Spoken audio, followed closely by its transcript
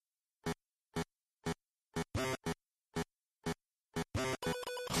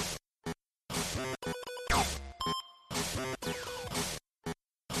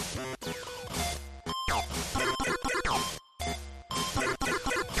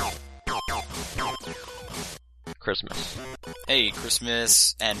Christmas. Hey,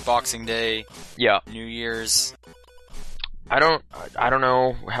 Christmas and Boxing Day, Yeah. New Year's. I don't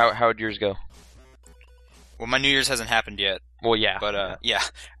know how'd yours go. Well, my New Year's hasn't happened yet, Well, yeah. but yeah.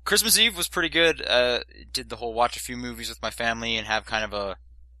 Christmas Eve was pretty good. Did the whole watch a few movies with my family and have kind of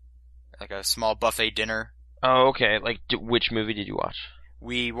a small buffet dinner. Oh, okay. Like, which movie did you watch?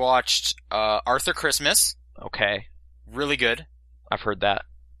 We watched Arthur Christmas. Okay. Really good. I've heard that.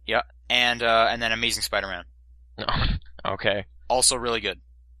 Yeah. And then Amazing Spider-Man. Okay. Also really good.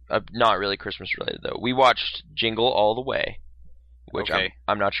 Not really Christmas related though. We watched Jingle All the Way, which Okay.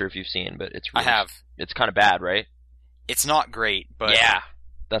 I'm not sure if you've seen, but it's really, I have. It's kind of bad, right? It's not great, but yeah,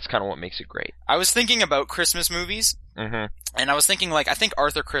 that's kind of what makes it great. I was thinking about Christmas movies, Mm-hmm. and I was thinking I think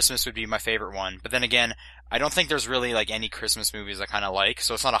Arthur Christmas would be my favorite one, but then again, I don't think there's really any Christmas movies I kind of like,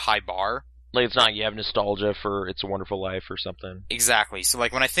 so it's not a high bar. Like, it's not you have nostalgia for It's a Wonderful Life or something. Exactly. So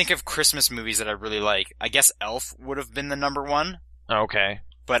when I think of Christmas movies that I really like, I guess Elf would have been the number one, Okay.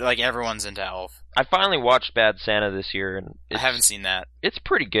 but everyone's into Elf. I finally watched Bad Santa this year, and I haven't seen that. It's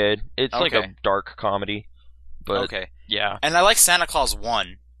pretty good. It's like a Okay. dark comedy, but Okay. yeah. And I like Santa Claus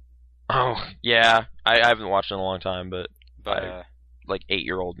 1, Oh, yeah. I haven't watched it in a long time, but but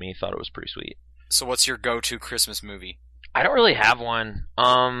 8-year-old me thought it was pretty sweet. so what's your go-to Christmas movie? I don't really have one.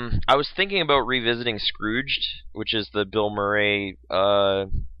 I was thinking about revisiting Scrooged, which is the Bill Murray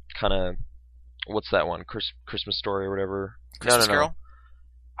kind of what's that one? Christmas Story or whatever. Christmas no. Carol?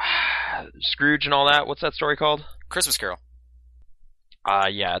 Scrooge and all that. What's that story called? Christmas Carol.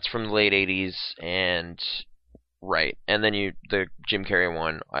 Yeah, it's from the late 80s and right. And then the Jim Carrey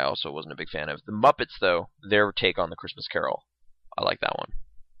one I also wasn't a big fan of. The Muppets though, their take on the Christmas Carol. I like that one.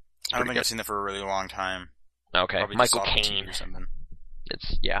 I don't think I've seen that for a really long time. Okay. Probably just Michael saw it on TV Caine. or something.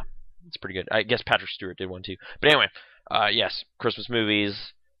 It's pretty good. I guess Patrick Stewart did one too. But anyway, yes, Christmas movies.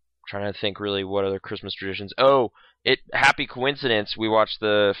 Trying to think really what other Christmas traditions. Oh, happy coincidence, we watched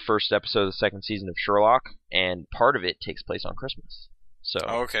the first episode of the second season of Sherlock, and part of it takes place on Christmas. So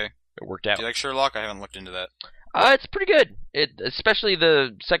Oh, okay. it worked out. Do you like Sherlock? I haven't looked into that. It's pretty good. Especially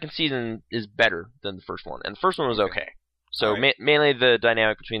the second season is better than the first one, and the first one was okay. So Alright. mainly the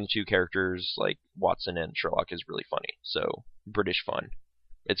dynamic between the two characters, like Watson and Sherlock, is really funny. So British fun.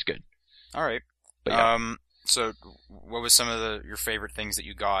 It's good. All right. But yeah. So what was some of your favorite things that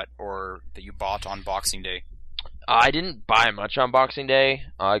you got or that you bought on Boxing Day? I didn't buy much on Boxing Day.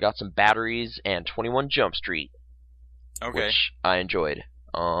 I got some batteries and 21 Jump Street, Okay. which I enjoyed.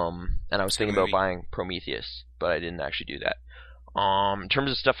 And I was It's a good thinking about movie. buying Prometheus, but I didn't actually do that. In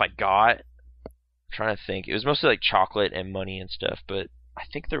terms of stuff I got, I'm trying to think. It was mostly like chocolate and money and stuff, but I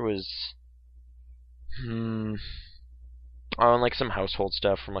think there was like some household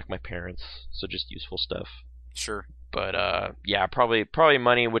stuff from like my parents, so just useful stuff. Sure. But yeah, probably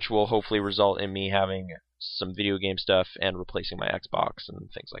money, which will hopefully result in me having some video game stuff and replacing my Xbox and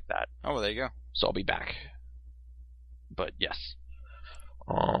things like that. Oh, well, there you go. So I'll be back. But yes.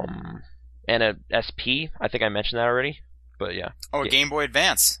 And a SP, I think I mentioned that already. But yeah. Oh, a Yeah. Game Boy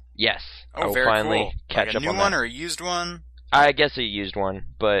Advance. Yes. I Oh, will very finally cool. catch Like a up new on one that. or a used one? I guess a used one,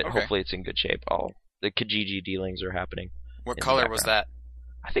 but Okay. hopefully it's in good shape. The Kijiji dealings are happening. What In the color was that?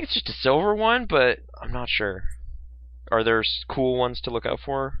 I think it's just a silver one, but I'm not sure. Are there cool ones to look out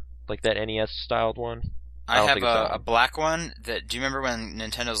for? Like that NES styled one? I I don't have think it's that a one. black one that, do you remember when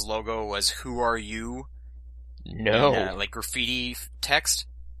Nintendo's logo was "Who are you?" No. in, like graffiti text?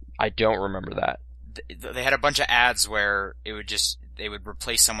 I don't remember that. They had a bunch of ads where they would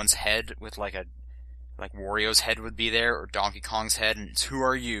replace someone's head with like Wario's head would be there or Donkey Kong's head, and it's "Who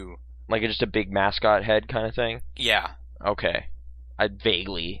are you?" Like just a big mascot head kind of thing? Yeah. Okay. I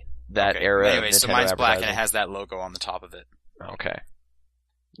vaguely that Okay. era Anyway, of Nintendo so mine's black and it advertising. has that logo on the top of it. Okay.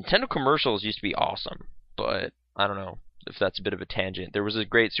 Nintendo commercials used to be awesome, but I don't know if that's a bit of a tangent. There was a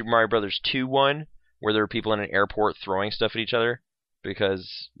great Super Mario Brothers 2 one where there were people in an airport throwing stuff at each other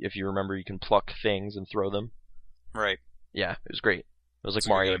because if you remember you can pluck things and throw them. Right. Yeah, it was great. It was like It's a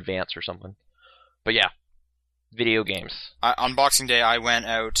good Mario game. Advance or something. But yeah, video games. On Boxing Day, I went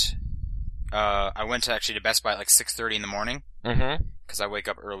out. I went to Best Buy at like 6:30 in the morning Mm-hmm. because I wake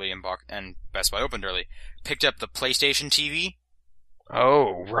up early and Best Buy opened early. Picked up the PlayStation TV.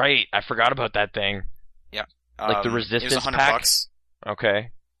 Oh, right. I forgot about that thing. Like the It was resistance $100. pack?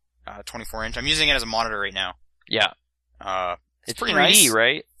 Okay. 24 inch. I'm using it as a monitor right now. Yeah. It's It's pretty 3D, nice.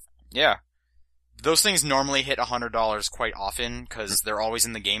 right? Yeah. Those things normally hit $100 quite often because they're always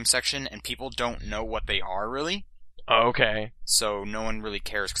in the game section and people don't know what they are really. Okay. So no one really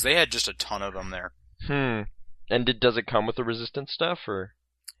cares because they had just a ton of them there. And does it come with the resistance stuff, or?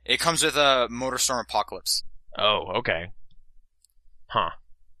 It comes with a MotorStorm Apocalypse. Oh, okay. Huh.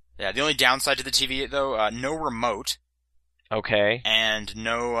 Yeah, the only downside to the TV, though, no remote Okay. and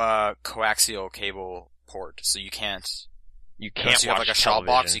no coaxial cable port, so you can't. You Unless can't you have watch like a Shaw television.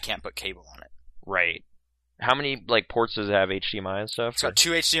 box, you can't put cable on it. Right. How many like ports does it have? HDMI and stuff? It's got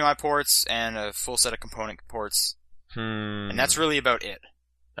 2 HDMI ports and a full set of component ports, and that's really about it.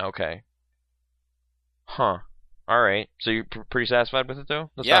 Okay. Huh. All right. So you're pretty satisfied with it, though?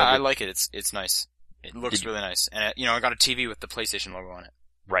 That's Yeah, not I good. like it. It's nice. It looks really nice, and I got a TV with the PlayStation logo on it.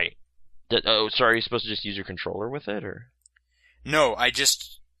 Right. Sorry. Are you supposed to just use your controller with it, or? No, you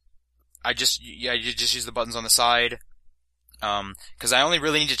just use the buttons on the side. Cause I only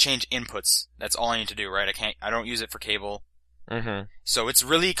really need to change inputs. That's all I need to do, right? I don't use it for cable. Mm-hmm. So it's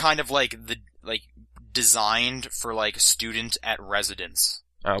really kind of like designed for like student at residence.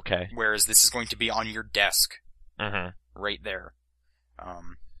 Okay. Whereas this is going to be on your desk. Mm-hmm. Right there.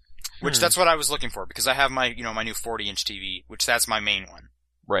 Which that's what I was looking for, because I have my new 40-inch TV, which that's my main one.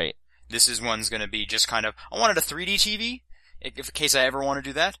 Right. This one's gonna be just kind of, I wanted a 3D TV, in case I ever want to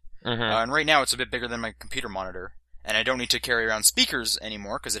do that. Mm-hmm. And right now it's a bit bigger than my computer monitor. And I don't need to carry around speakers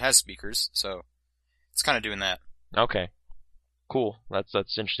anymore, because it has speakers, so it's kind of doing that. Okay. Cool. That's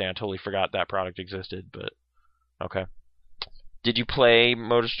interesting. I totally forgot that product existed, but okay. Did you play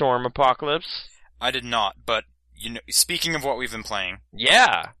MotorStorm Apocalypse? I did not, but speaking of what we've been playing,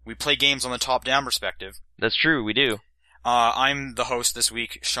 Yeah. we play games on the top-down perspective. That's true, we do. I'm the host this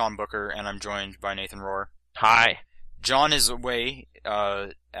week, Sean Booker, and I'm joined by Nathan Rohr. Hi. John is away,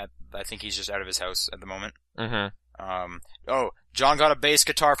 I think he's just out of his house at the moment. Mm-hmm. John got a bass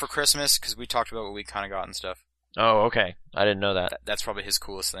guitar for Christmas, because we talked about what we kind of got and stuff. Oh, okay. I didn't know that. That's probably his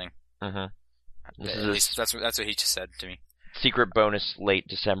coolest thing. Mm-hmm. At least that's what he just said to me. Secret bonus late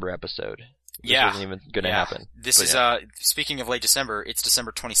December episode. This isn't even going to happen. This is, speaking of late December, it's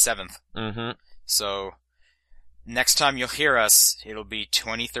December 27th. Mm-hmm. So, next time you'll hear us, it'll be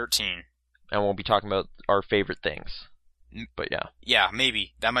 2013. And we'll be talking about our favorite things. But yeah. Yeah,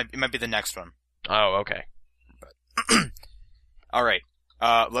 maybe. It might be the next one. Oh, okay. Alright.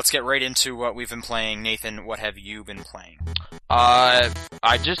 Let's get right into what we've been playing. Nathan, what have you been playing? I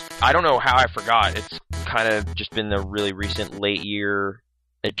don't know how I forgot. It's kind of just been the really recent late year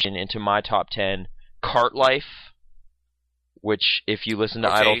addition into my top 10. Cart Life, which if you listen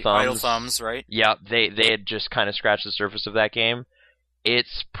to Idle Thumbs, right? Yeah, they had just kind of scratched the surface of that game.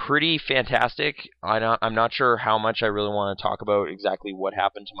 It's pretty fantastic. I'm not sure how much I really want to talk about exactly what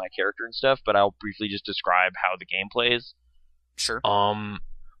happened to my character and stuff, but I'll briefly just describe how the game plays. Sure.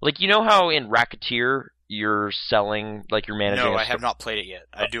 Like, you know how in Racketeer you're selling, like you're managing No, I have not played it yet.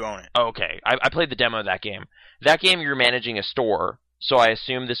 I do own it. Okay. I played the demo of that game. That game you're managing a store, so I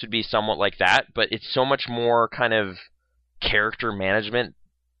assume this would be somewhat like that, but it's so much more kind of character management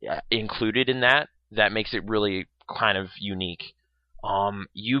included in that makes it really kind of unique.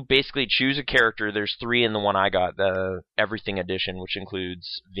 You basically choose a character. There's 3 in the one I got, the Everything Edition, which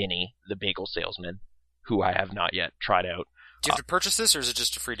includes Vinny, the bagel salesman, who I have not yet tried out. Do you have to purchase this, or is it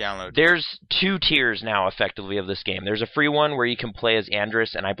just a free download? There's 2 tiers now, effectively, of this game. There's a free one where you can play as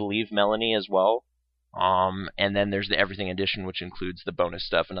Andrus and I believe Melanie as well. And then there's the Everything Edition, which includes the bonus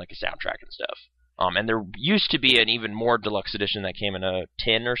stuff and like a soundtrack and stuff. And there used to be an even more deluxe edition that came in a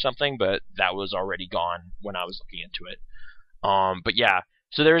tin or something, but that was already gone when I was looking into it. But yeah,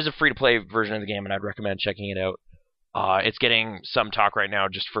 so there is a free-to-play version of the game, and I'd recommend checking it out. It's getting some talk right now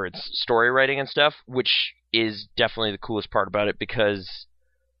just for its story writing and stuff, which is definitely the coolest part about it because,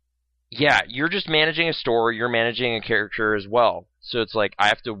 yeah, you're just managing a store, you're managing a character as well. So it's like, I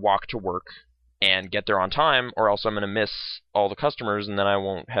have to walk to work and get there on time, or else I'm going to miss all the customers, and then I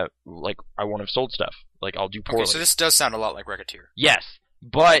won't have sold stuff. Like, I'll do poorly. Okay, so this does sound a lot like Racketeer. Yes,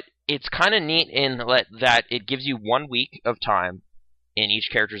 but it's kind of neat in that it gives you 1 week of time in each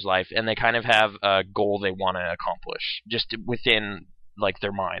character's life, and they kind of have a goal they want to accomplish just within like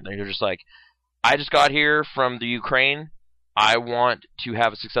their mind. They're just like, I just got here from the Ukraine. I want to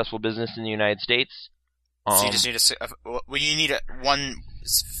have a successful business in the United States. So you just need one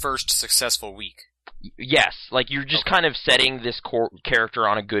first successful week. Yes, like you're just kind of setting this character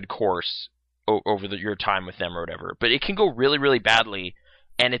on a good course over your time with them or whatever. But it can go really, really badly.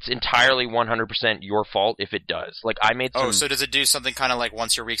 And it's entirely 100% your fault if it does. Like, I made some... Oh, so does it do something kind of like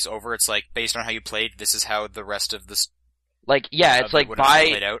once your week's over, it's like, based on how you played, this is how the rest of this... Like, yeah, it's like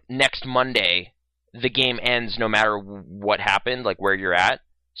by next Monday, the game ends no matter what happened, like where you're at.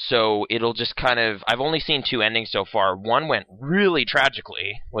 So it'll just kind of... I've only seen 2 endings so far. One went really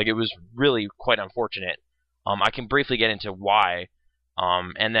tragically. Like, it was really quite unfortunate. I can briefly get into why.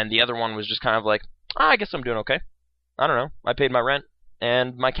 And then the other one was just kind of like, I guess I'm doing okay. I don't know. I paid my rent.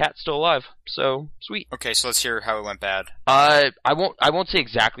 and my cat's still alive. So sweet. Okay, so let's hear how it went bad. I won't say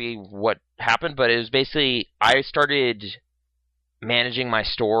exactly what happened, but it was basically I started managing my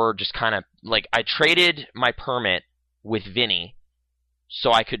store, just kind of like I traded my permit with Vinny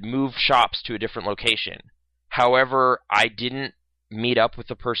so I could move shops to a different location. However, I didn't meet up with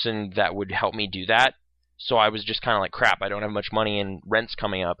the person that would help me do that, so I was just kind of like, crap, I don't have much money and rent's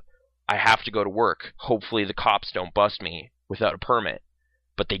coming up. I have to go to work. Hopefully the cops don't bust me without a permit.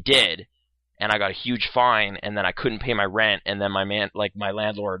 But they did, and I got a huge fine, and then I couldn't pay my rent, and then my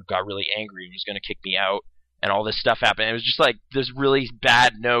landlord got really angry and was going to kick me out, and all this stuff happened. It was just like this really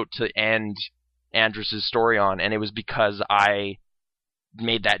bad note to end Andrus's story on, and it was because I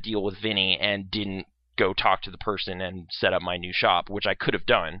made that deal with Vinny and didn't go talk to the person and set up my new shop, which I could have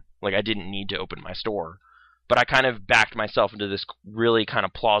done. Like, I didn't need to open my store. But I kind of backed myself into this really kind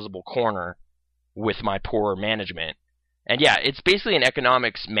of plausible corner with my poor management. And yeah, it's basically an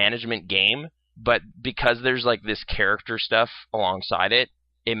economics management game, but because there's like this character stuff alongside it,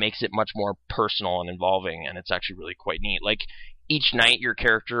 it makes it much more personal and involving, and it's actually really quite neat. Like, each night your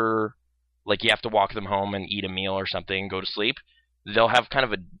character, like, you have to walk them home and eat a meal or something, go to sleep. They'll have kind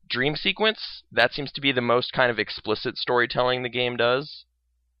of a dream sequence. That seems to be the most kind of explicit storytelling the game does,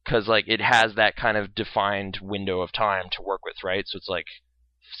 because like it has that kind of defined window of time to work with, right? So it's like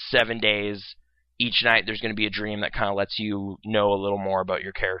 7 days. Each night there's going to be a dream that kind of lets you know a little more about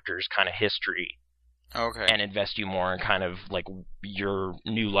your character's kind of history. Okay. And invest you more in kind of like your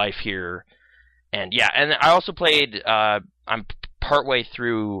new life here. And yeah, and I also played, I'm partway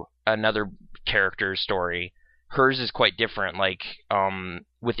through another character's story. Hers is quite different. Like,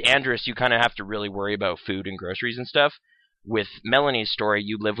 with Andrus, you kind of have to really worry about food and groceries and stuff. With Melanie's story,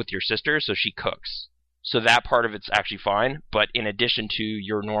 you live with your sister, so she cooks. So that part of it's actually fine, but in addition to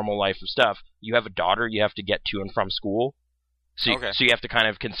your normal life of stuff, you have a daughter you have to get to and from school. So, so you have to kind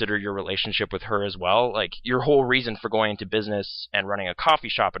of consider your relationship with her as well. Like, your whole reason for going into business and running a coffee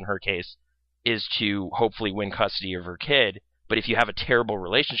shop, in her case, is to hopefully win custody of her kid. But if you have a terrible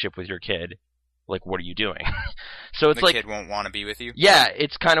relationship with your kid, like, what are you doing? So it's like the kid won't want to be with you. Yeah,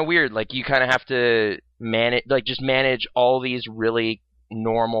 it's kind of weird. Like, you kind of have to manage all these really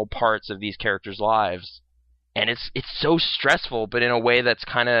normal parts of these characters' lives, and it's so stressful, but in a way that's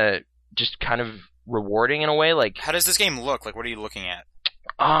kind of rewarding in a way. Like, how does this game look? Like, what are you looking at?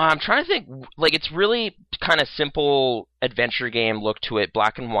 I'm trying to think. Like, it's really kind of simple adventure game look to it,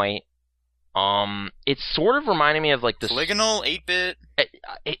 black and white. It's sort of reminding me of like the polygonal 8-bit.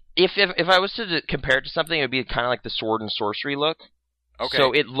 If I was to compare it to something, it would be kind of like the Sword and Sorcery look. Okay.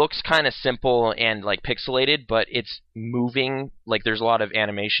 So it looks kind of simple and like pixelated, but it's moving. Like, there's a lot of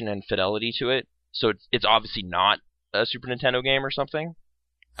animation and fidelity to it. So it's obviously not a Super Nintendo game or something.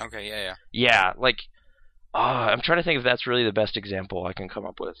 Okay. Yeah. Yeah. Like, I'm trying to think if that's really the best example I can come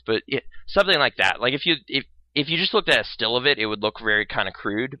up with, but something like that. Like, if you just looked at a still of it, it would look very kind of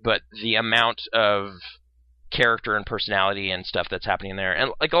crude, but the amount of character and personality and stuff that's happening there,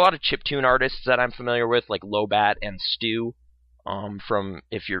 and like a lot of chiptune artists that I'm familiar with, like Lobat and Stu, from,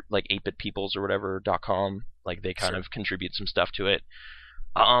 if you're like 8bitpeoples or whatever.com, like they kind of contribute some stuff to it.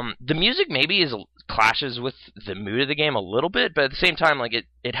 The music maybe clashes with the mood of the game a little bit, but at the same time, like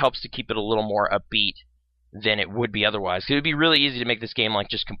it helps to keep it a little more upbeat than it would be otherwise. 'Cause it would be really easy to make this game like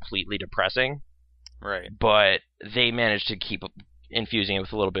just completely depressing. Right. But they managed to keep infusing it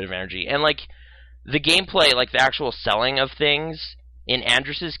with a little bit of energy. And like the gameplay, like the actual selling of things, in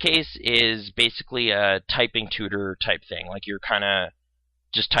Andrus's case, is basically a typing tutor type thing. Like, you're kind of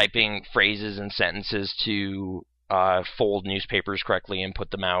just typing phrases and sentences to fold newspapers correctly and put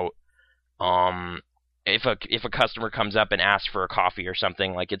them out. If a customer comes up and asks for a coffee or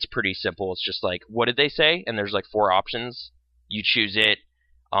something, like, it's pretty simple. It's just like, what did they say? And there's like 4 options. You choose it.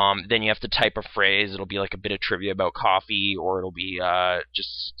 Then you have to type a phrase. It'll be like a bit of trivia about coffee, or it'll be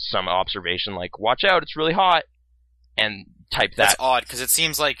just some observation like, watch out, it's really hot, and type that. That's odd, because it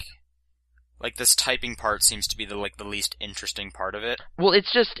seems like this typing part seems to be the least interesting part of it. Well,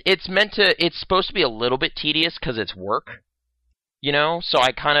 it's supposed to be a little bit tedious because it's work, you know? So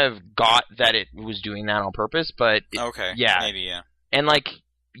I kind of got that it was doing that on purpose, but okay, yeah. Maybe, yeah. And like,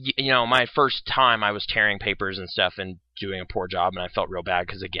 you know, my first time I was tearing papers and stuff and doing a poor job, and I felt real bad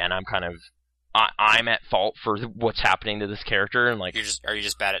because, again, I'm at fault for what's happening to this character, and like, are you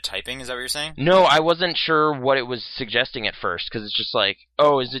just bad at typing? Is that what you're saying? No, I wasn't sure what it was suggesting at first, because it's just like,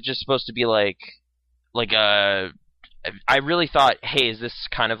 oh, is it just supposed to be like I really thought, hey, is this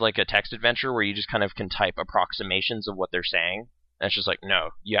kind of like a text adventure where you just kind of can type approximations of what they're saying? And it's just like, no,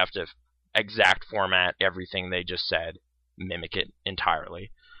 you have to exact format everything they just said, mimic it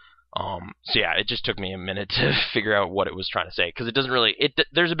entirely. So yeah, it just took me a minute to figure out what it was trying to say, because it doesn't really.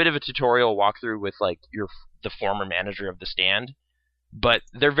 There's a bit of a tutorial walkthrough with like the former manager of the stand, but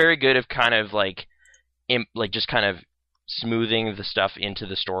they're very good at kind of like just kind of smoothing the stuff into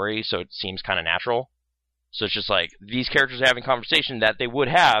the story so it seems kind of natural. So it's just like these characters are having conversation that they would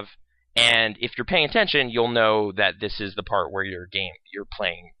have, and if you're paying attention, you'll know that this is the part where you're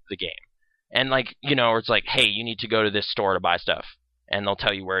playing the game. And like, it's like, hey, you need to go to this store to buy stuff, and they'll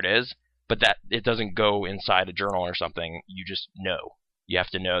tell you where it is, but that it doesn't go inside a journal or something. You just know. You have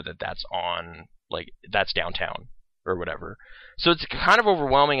to know that that's on, like, that's downtown or whatever. So it's kind of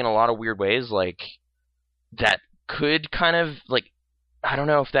overwhelming in a lot of weird ways, like that could kind of like, I don't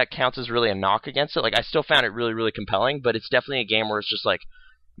know if that counts as really a knock against it. Like, I still found it really, really compelling, but it's definitely a game where it's just like,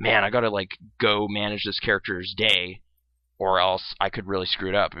 man, I gotta like go manage this character's day, or else I could really screw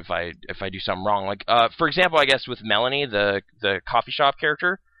it up if I do something wrong. Like, for example, I guess with Melanie, the coffee shop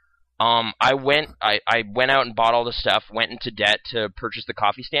character, I went out and bought all the stuff, went into debt to purchase the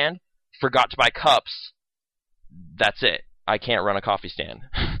coffee stand, forgot to buy cups. That's it. I can't run a coffee stand,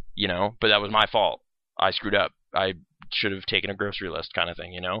 but that was my fault. I screwed up. I should have taken a grocery list kind of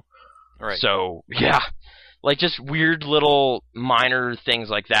thing, Right. So, yeah. Like, just weird little minor things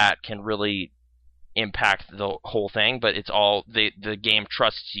like that can really impact the whole thing, but it's all, the game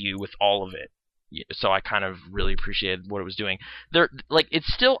trusts you with all of it. So I kind of really appreciated what it was doing.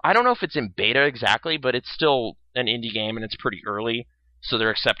 It's still, I don't know if it's in beta exactly, but it's still an indie game and it's pretty early, so they're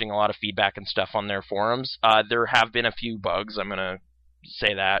accepting a lot of feedback and stuff on their forums. There have been a few bugs, I'm going to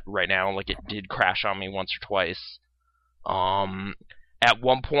say that right now. Like, it did crash on me once or twice. At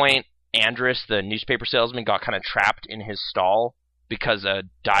one point, Andrus, the newspaper salesman, got kind of trapped in his stall because a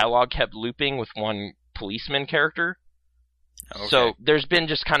dialogue kept looping with one policeman character. Okay. So there's been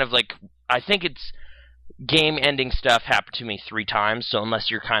just kind of like, I think it's game-ending stuff happened to me 3 times, so unless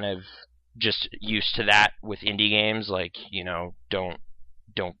you're kind of just used to that with indie games, like, don't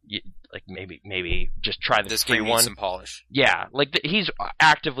like maybe just try this free game one. Needs some polish. Yeah, like he's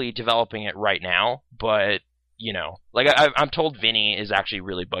actively developing it right now, but like I'm told Vinny is actually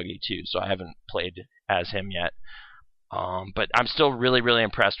really buggy too, so I haven't played as him yet. But I'm still really, really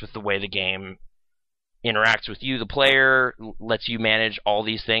impressed with the way the game interacts with you, the player, lets you manage all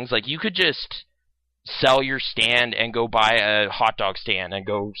these things. Like, you could just sell your stand and go buy a hot dog stand and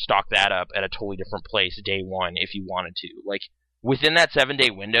go stock that up at a totally different place day one if you wanted to. Like, within that 7-day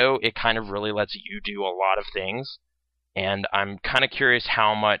window, it kind of really lets you do a lot of things, and I'm kind of curious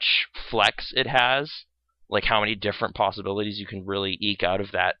how much flex it has, like how many different possibilities you can really eke out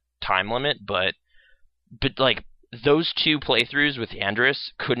of that time limit, but like, those 2 playthroughs with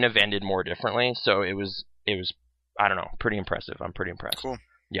Andrus couldn't have ended more differently, so it was I don't know, pretty impressive. I'm pretty impressed. Cool.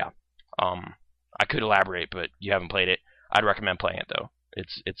 Yeah. I could elaborate, but you haven't played it. I'd recommend playing it though.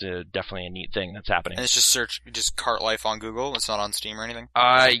 It's definitely a neat thing that's happening. And it's just Cart Life on Google. It's not on Steam or anything.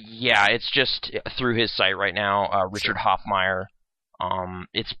 Yeah, it's just through his site right now. Richard Hoffmeyer.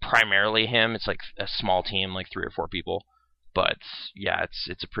 It's primarily him. It's like a small team, like 3 or 4 people. But yeah,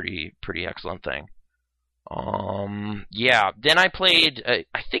 it's a pretty excellent thing. Yeah. Then I played.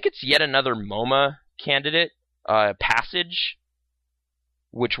 I think it's yet another MoMA candidate. Passage,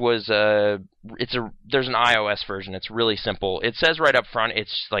 which was there's an iOS version. It's really simple. It says right up front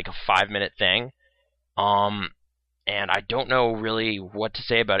it's like a 5-minute thing. And I don't know really what to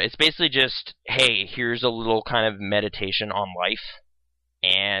say about it. It's basically just, hey, here's a little kind of meditation on life,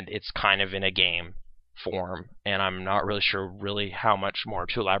 and it's kind of in a game form, and I'm not really sure really how much more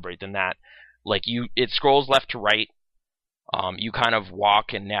to elaborate than that. Like, it scrolls left to right. You kind of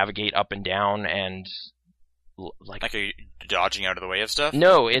walk and navigate up and down, and like are you dodging out of the way of stuff?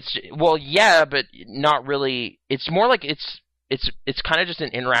 No, well, yeah, but not really. It's more like it's kind of just an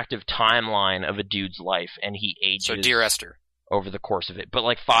interactive timeline of a dude's life, and he ages. So Dear Esther. Over the course of it, but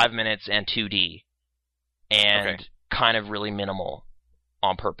like 5 minutes and 2D, and kind of really minimal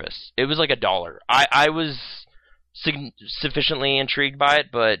on purpose. It was like $1. I was sufficiently intrigued by it,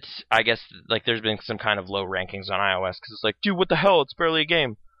 but I guess like there's been some kind of low rankings on iOS because it's like, dude, what the hell? It's barely a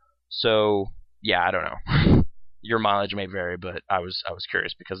game. So yeah, I don't know. Your mileage may vary, but I was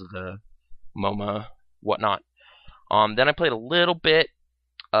curious because of the MoMA whatnot. Then I played a little bit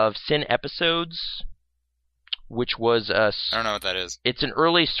of Sin Episodes, which was I don't know what that is. It's an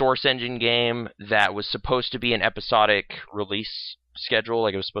early Source Engine game that was supposed to be an episodic release schedule.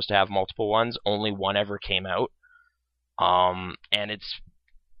 Like, it was supposed to have multiple ones. Only one ever came out. And it's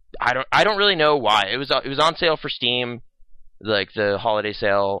I don't really know why. It was on sale for Steam, like the holiday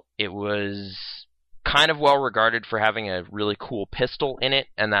sale. It was kind of well regarded for having a really cool pistol in it,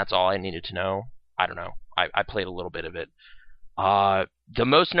 and that's all I needed to know. I don't know. I played a little bit of it. The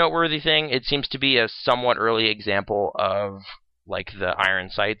most noteworthy thing, it seems to be a somewhat early example of like the Iron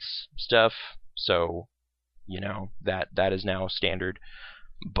Sights stuff. So, that is now standard.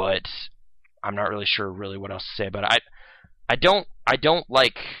 But I'm not really sure really what else to say about it. I don't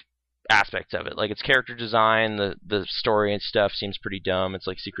like aspects of it. Like its character design, the story and stuff seems pretty dumb. It's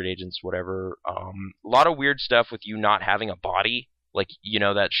like Secret Agents, whatever. A lot of weird stuff with you not having a body. Like,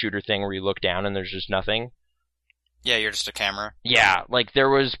 that shooter thing where you look down and there's just nothing. Yeah, you're just a camera. Yeah, like there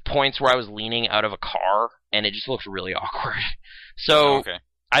was points where I was leaning out of a car and it just looked really awkward. So Okay.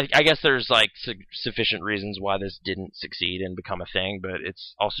 I guess there's like sufficient reasons why this didn't succeed and become a thing, but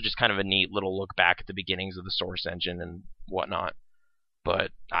it's also just kind of a neat little look back at the beginnings of the Source engine and whatnot.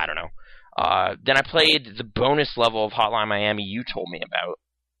 But I don't know. Then I played the bonus level of Hotline Miami you told me about.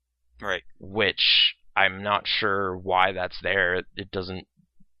 Right. Which I'm not sure why that's there. It doesn't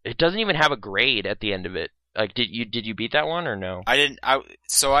even have a grade at the end of it. Like, did you beat that one or no? I didn't. I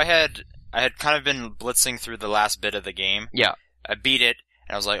had kind of been blitzing through the last bit of the game. Yeah. I beat it,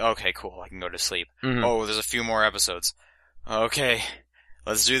 and I was like, okay, cool, I can go to sleep. Mm-hmm. Oh, there's a few more episodes. Okay,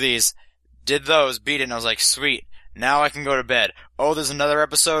 let's do these. Did those, beat it, and I was like, sweet, now I can go to bed. Oh, there's another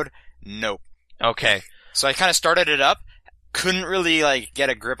episode? Nope. Okay. So I kind of started it up, couldn't really, like,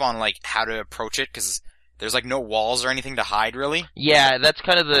 get a grip on, like, how to approach it, because there's, like, no walls or anything to hide, really. Yeah, that's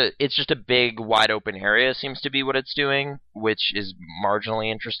kind of it's just a big, wide open area seems to be what it's doing, which is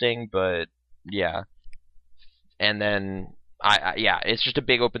marginally interesting, but, yeah. And then, it's just a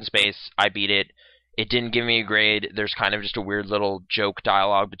big open space. I beat it. It didn't give me a grade. There's kind of just a weird little joke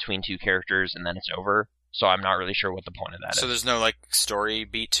dialogue between two characters, and then it's over. So I'm not really sure what the point of that is. So there's no, like, story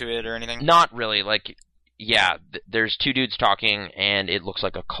beat to it or anything? Not really. Like, yeah, there's two dudes talking, and it looks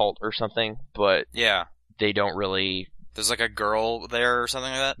like a cult or something, but Yeah. they don't really... There's, like, a girl there or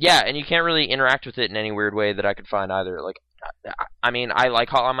something like that? Yeah, and you can't really interact with it in any weird way that I could find either. Like, I mean, I like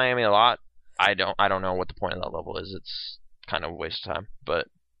Hotline Miami a lot. I don't know what the point of that level is. It's kind of a waste of time, but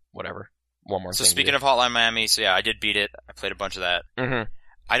whatever. One more So thing. speaking of Hotline Miami, so yeah, I did beat it. I played a bunch of that. Mm-hmm.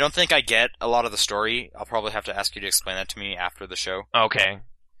 I don't think I get a lot of the story. I'll probably have to ask you to explain that to me after the show. Okay.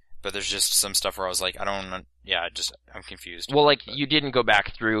 But there's just some stuff where I was like, I'm confused. Well, like, you didn't go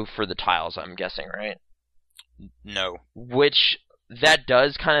back through for the tiles, I'm guessing, right? No. Which, that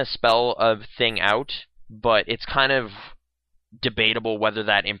does kind of spell a thing out, but it's kind of debatable whether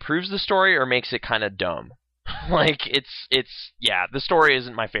that improves the story or makes it kind of dumb. Like, yeah, the story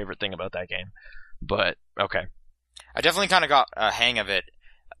isn't my favorite thing about that game. But, okay. I definitely kind of got a hang of it,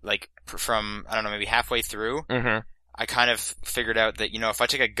 like, from, I don't know, maybe halfway through. Mm-hmm. I kind of figured out that, if I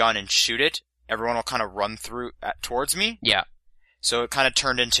take a gun and shoot it, everyone will kind of run through towards me. Yeah. So it kind of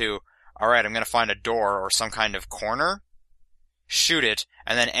turned into, alright, I'm going to find a door or some kind of corner, shoot it,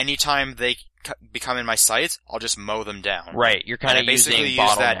 and then anytime they become in my sights, I'll just mow them down. Right, you're kind of using basically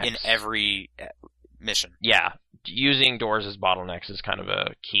use that in every mission. Yeah, using doors as bottlenecks is kind of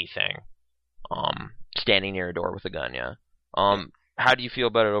a key thing. Standing near a door with a gun, yeah. How do you feel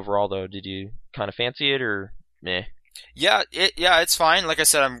about it overall, though? Did you kind of fancy it, or meh? Yeah, it's fine. Like I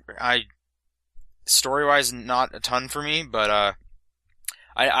said, story-wise, not a ton for me, but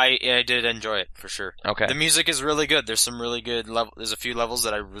I did enjoy it for sure. Okay. The music is really good. There's some really good There's a few levels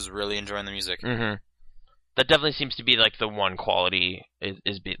that I was really enjoying the music. Mm-hmm. That definitely seems to be like the one quality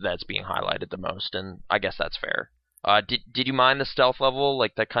that's being highlighted the most, and I guess that's fair. Did you mind the stealth level?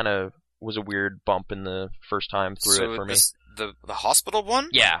 Like, that kind of was a weird bump in the first time through it for me. The hospital one?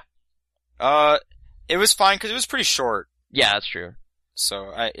 Yeah. It was fine because it was pretty short. Yeah, that's true.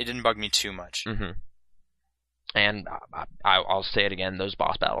 So it didn't bug me too much. Mm-hmm. And I'll say it again: those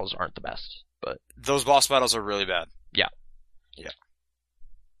boss battles aren't the best, but those boss battles are really bad. Yeah. Yeah.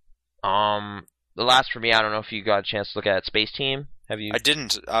 The last for me, I don't know if you got a chance to look at Space Team. Have you? I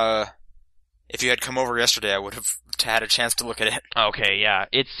didn't. If you had come over yesterday, I would have had a chance to look at it. Okay, yeah.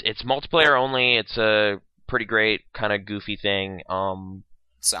 It's multiplayer only. It's a pretty great kind of goofy thing.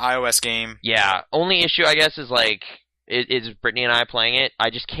 It's an iOS game. Yeah. Only issue, I guess, is like is Brittany and I playing it. I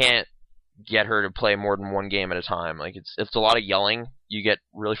just can't get her to play more than one game at a time. Like, it's a lot of yelling. You get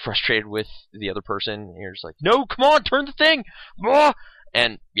really frustrated with the other person. You're just like, no, come on, turn the thing. Ah!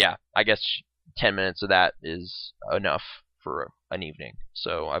 And yeah, I guess 10 minutes of that is enough for an evening.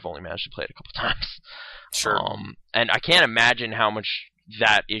 So I've only managed to play it a couple times. Sure. And I can't imagine how much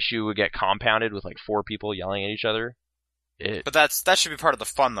that issue would get compounded with like 4 people yelling at each other. But that should be part of the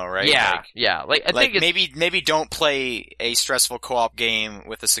fun, though, right? Yeah, yeah. Like, I think maybe don't play a stressful co-op game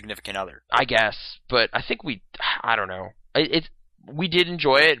with a significant other. I guess, but I think I don't know. We did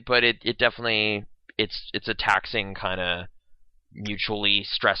enjoy it, but it definitely it's a taxing kind of mutually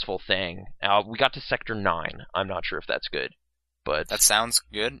stressful thing. We got to Sector 9. I'm not sure if that's good. But That sounds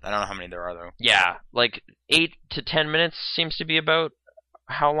good. I don't know how many there are though. yeah, like 8 to 10 minutes seems to be about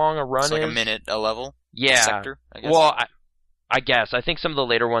how long a run It's like is. a minute a level. Yeah. A sector, I guess. Well, I guess. I think some of the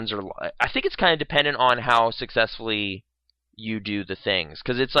later ones are. I think it's kind of dependent on how successfully you do the things,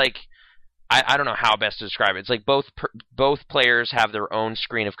 because it's like I don't know how best to describe it. It's like both players have their own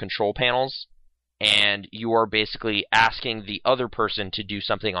screen of control panels, and you are basically asking the other person to do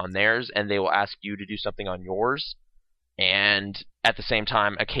something on theirs, and they will ask you to do something on yours. And at the same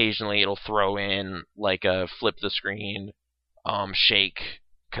time, occasionally it'll throw in like a flip the screen, shake,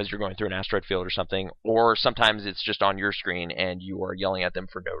 because you're going through an asteroid field or something, or sometimes it's just on your screen and you are yelling at them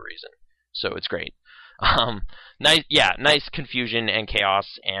for no reason. So it's great. Nice confusion and chaos,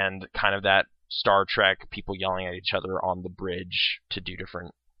 and kind of that Star Trek people yelling at each other on the bridge to do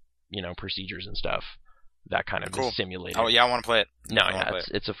different, procedures and stuff. That kind of Cool. is simulated. Oh yeah, I want to play it. No, yeah,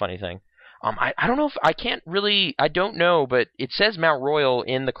 it's a funny thing. I don't know if I can't really. I don't know, but it says Mount Royal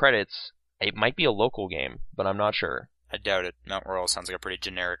in the credits. It might be a local game, but I'm not sure. I doubt it. Mount Royal sounds like a pretty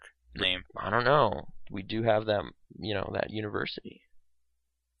generic name. I don't know. We do have them, that university.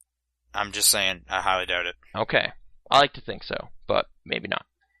 I'm just saying, I highly doubt it. Okay. I like to think so, but maybe not.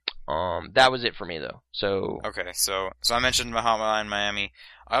 That was it for me, though. So. Okay, so I mentioned Hotline Miami.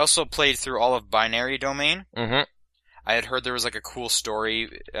 I also played through all of Binary Domain. Mm-hmm. I had heard there was like a cool story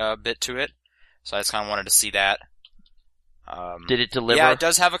bit to it, so I just kind of wanted to see that. Did it deliver? Yeah, it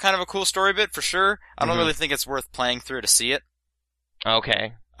does have a kind of a cool story bit for sure. I don't Mhm. really think it's worth playing through to see it.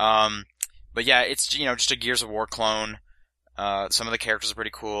 Okay. But yeah, it's just a Gears of War clone. Some of the characters are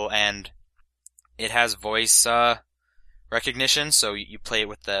pretty cool, and it has voice recognition, so you play it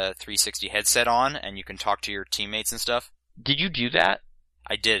with the 360 headset on, and you can talk to your teammates and stuff. Did you do that?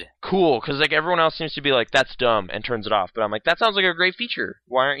 I did. Cool, because like everyone else seems to be like, that's dumb, and turns it off. But I'm like, that sounds like a great feature.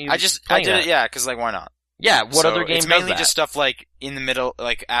 Why aren't you? I playing did that? it, yeah, because like, why not? Yeah. What other game It's does mainly that? just stuff like in the middle,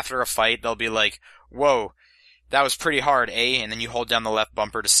 like after a fight, they'll be like, "Whoa, that was pretty hard, eh?" And then you hold down the left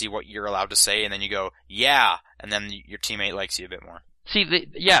bumper to see what you're allowed to say, and then you go, "Yeah," and then your teammate likes you a bit more. See,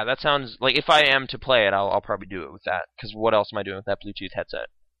 yeah, that sounds like if I am to play it, I'll probably do it with that. Because what else am I doing with that Bluetooth headset?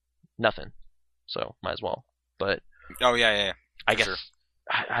 Nothing. So might as well. But Oh yeah. I For guess sure.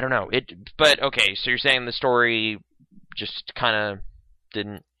 I don't know it. But okay, so you're saying the story just kind of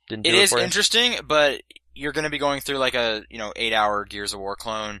didn't do It it is for you? interesting, but you're going to be going through like a 8-hour Gears of War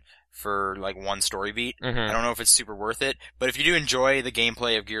clone for like one story beat. Mhm. I don't know if it's super worth it, but if you do enjoy the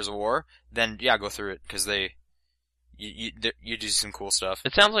gameplay of Gears of War, then yeah, go through it because you do some cool stuff.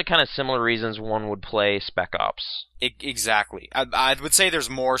 It sounds like kind of similar reasons one would play Spec Ops. Exactly. I would say there's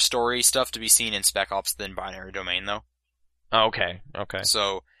more story stuff to be seen in Spec Ops than Binary Domain though. Oh, okay.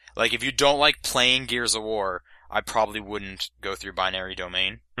 So, like, if you don't like playing Gears of War, I probably wouldn't go through Binary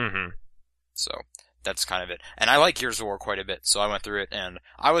Domain. Mm-hmm. So, that's kind of it. And I like Gears of War quite a bit, so I went through it, and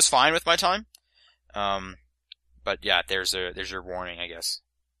I was fine with my time. But yeah, there's your warning, I guess.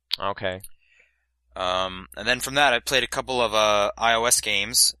 Okay. And then from that, I played a couple of iOS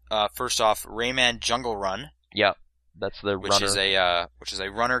games. First off, Rayman Jungle Run, Yep. That's the which runner. is a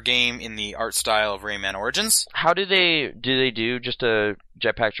runner game in the art style of Rayman Origins. How do they do just a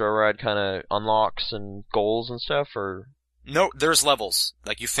Jetpack Joyride kind of unlocks and goals and stuff, or? No, there's levels.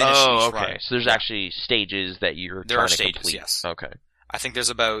 Like, you finish Oh, each okay. run. So there's Yeah. actually stages that you're There trying are to stages, complete. yes. Okay. I think there's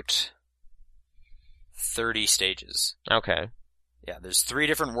about 30 stages. Okay. Yeah, there's 3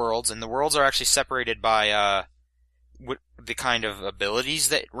 different worlds, and the worlds are actually separated by the kind of abilities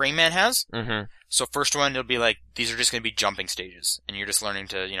that Rayman has. Mm-hmm. So first one, it'll be like, these are just going to be jumping stages, and you're just learning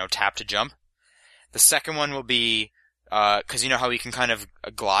to, tap to jump. The second one will be, cause you know how he can kind of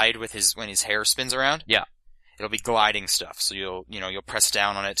glide with when his hair spins around? Yeah. It'll be gliding stuff, so you'll press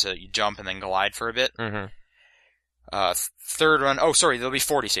down on it to jump and then glide for a bit. Mm-hmm. Third one, there'll be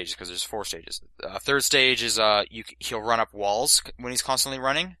 40 stages, cause there's 4 stages. Third stage is, he'll run up walls when he's constantly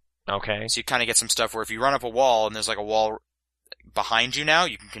running. Okay. So you kind of get some stuff where if you run up a wall and there's like a wall behind you now,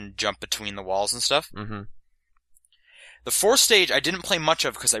 you can jump between the walls and stuff. Mm-hmm. The fourth stage I didn't play much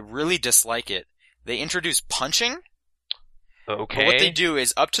of because I really dislike it. They introduce punching. Okay. But what they do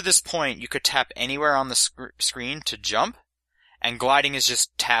is up to this point you could tap anywhere on the screen to jump, and gliding is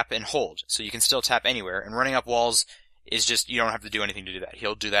just tap and hold. So you can still tap anywhere, and running up walls is just, you don't have to do anything to do that.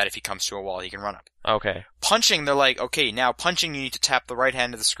 He'll do that if he comes to a wall, he can run up. Okay. Punching, they're like, okay, now punching you need to tap the right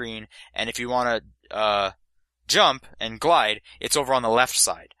hand of the screen, and if you want to jump and glide, it's over on the left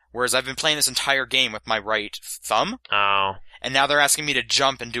side. Whereas I've been playing this entire game with my right thumb, Oh. and now they're asking me to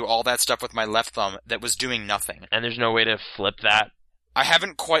jump and do all that stuff with my left thumb that was doing nothing. And there's no way to flip that? I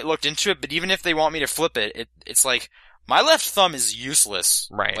haven't quite looked into it, but even if they want me to flip it, it's like, My left thumb is useless.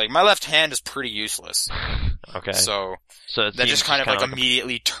 Right. Like, my left hand is pretty useless. Okay. So it that just kind of like a,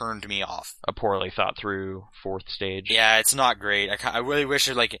 immediately turned me off. a poorly thought through fourth stage. Yeah, it's not great. I really wish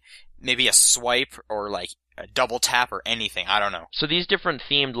it like maybe a swipe or like a double tap or anything. I don't know. So these different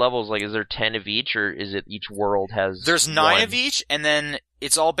themed levels, like, is there 10 of each, or is it each world has There's 9 one? of each, and then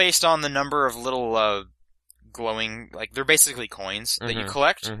it's all based on the number of little glowing, like they're basically coins that you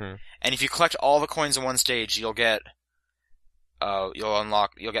collect. Mm-hmm. And if you collect all the coins in one stage, you'll get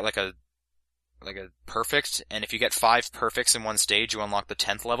like a perfect, and if you get 5 perfects in one stage, you unlock the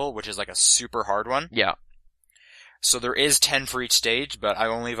 10th level, which is like a super hard one. Yeah. So there is 10 for each stage, but I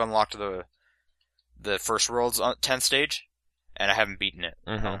only have unlocked the first world's 10th stage, and I haven't beaten it.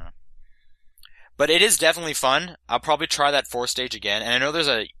 Mm-hmm. But it is definitely fun. I'll probably try that 4th stage again, and I know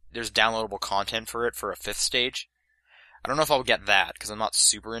there's downloadable content for it for a 5th stage. I don't know if I'll get that, because I'm not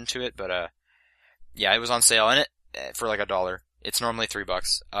super into it, but yeah, it was on sale, and it for like $1. It's normally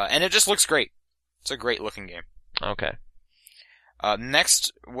 $3, and it just looks great. It's a great looking game. Okay.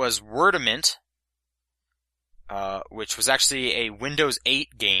 Next was Wordament, which was actually a Windows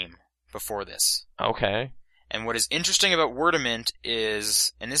 8 game before this. Okay. And what is interesting about Wordament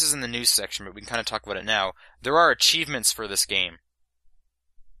is, and this is in the news section, but we can kind of talk about it now, there are achievements for this game.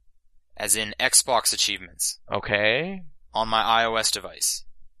 As in Xbox achievements. Okay. On my iOS device.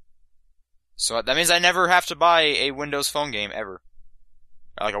 So that means I never have to buy a Windows Phone game ever.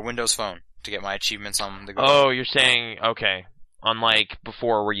 Like a Windows Phone to get my achievements on the go. Oh, you're saying, okay. Unlike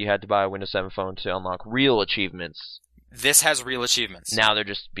before where you had to buy a Windows 7 phone to unlock real achievements. This has real achievements. Now they're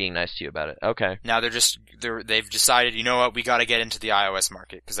just being nice to you about it. Okay. Now they've decided, you know what, we gotta get into the iOS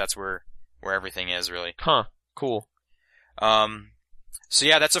market, because that's where everything is, really. Huh. Cool. So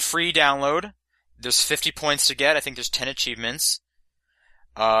yeah, that's a free download. There's 50 points to get. I think there's 10 achievements.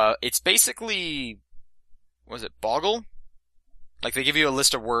 It's basically, was it Boggle? Like they give you a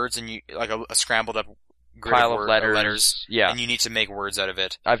list of words and you, like a scrambled up grid Pile of of letters. Yeah. And you need to make words out of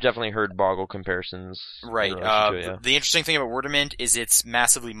it. I've definitely heard Boggle comparisons. Right. in relation to it, yeah. The interesting thing about Wordament is it's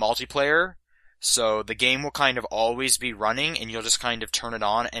massively multiplayer. So the game will kind of always be running, and you'll just kind of turn it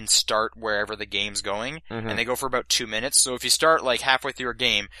on and start wherever the game's going. Mm-hmm. And they go for about 2 minutes. So if you start like halfway through a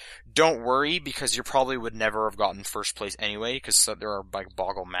game, don't worry, because you probably would never have gotten first place anyway, because there are like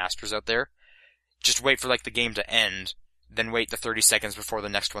Boggle masters out there. Just wait for like the game to end, then wait the 30 seconds before the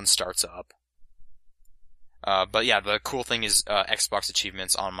next one starts up. But yeah, the cool thing is Xbox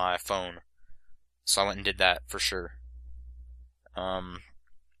achievements on my phone. So I went and did that for sure.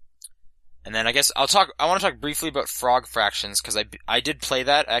 And then I guess I want to talk briefly about Frog Fractions, because I did play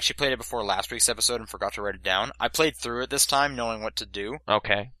that. I actually played it before last week's episode and forgot to write it down. I played through it this time knowing what to do.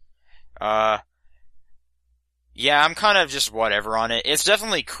 Okay. Yeah, I'm kind of just whatever on it. It's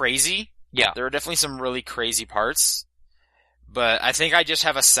definitely crazy. Yeah. There are definitely some really crazy parts. But I think I just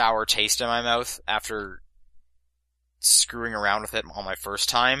have a sour taste in my mouth after screwing around with it on my first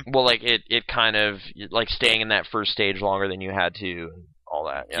time. Well, like, it kind of, like, staying in that first stage longer than you had to, and all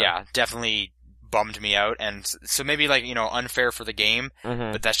that. Yeah, definitely bummed me out, and so maybe, like, you know, unfair for the game,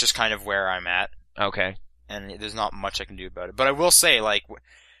 Mm-hmm. but that's just kind of where I'm at, Okay. and there's not much I can do about it. But I will say, like,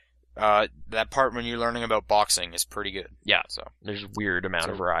 that part when you're learning about boxing is pretty good. Yeah. So There's a weird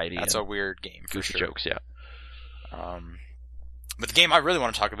amount of variety. that's a weird game, for goofy sure. jokes, yeah. But the game I really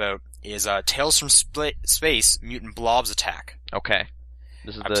want to talk about is Tales from Space Mutant Blobs Attack. Okay.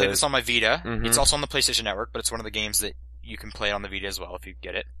 This is I played this on my Vita. Mhm. It's also on the PlayStation Network, but it's one of the games that you can play on the Vita as well if you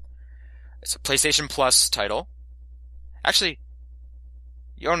get it. It's a PlayStation Plus title. Actually,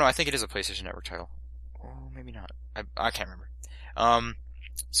 oh no, I think it is a PlayStation Network title. Oh, maybe not. I can't remember.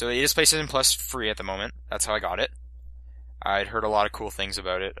 So it is PlayStation Plus free at the moment. That's how I got it. I'd heard a lot of cool things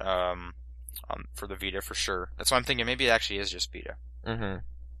about it, for the Vita for sure. That's why I'm thinking maybe it actually is just Vita. Mm-hmm.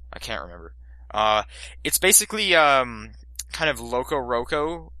 I can't remember. It's basically, kind of Loco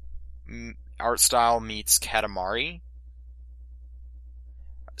Roco art style meets Katamari.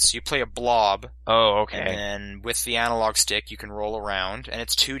 So you play a blob. Oh, okay. And then with the analog stick, you can roll around, and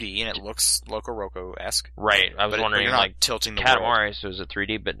it's 2D, and it looks Loco Roco-esque. Right. I was wondering, you're not like, tilting the world. Katamari, so is it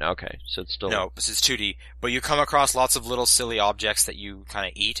 3D? But okay, so it's still... No, this is 2D. But you come across lots of little silly objects that you kind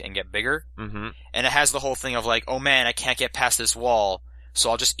of eat and get bigger. Mm-hmm. And it has the whole thing of like, oh man, I can't get past this wall, so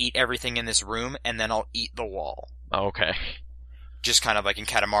I'll just eat everything in this room, and then I'll eat the wall. Okay. Just kind of like in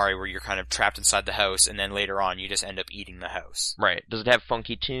Katamari, where you're kind of trapped inside the house, and then later on, you just end up eating the house. Right. Does it have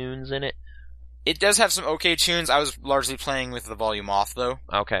funky tunes in it? It does have some okay tunes. I was largely playing with the volume off, though.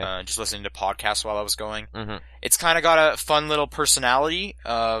 Okay. Just listening to podcasts while I was going. Mm-hmm. It's kind of got a fun little personality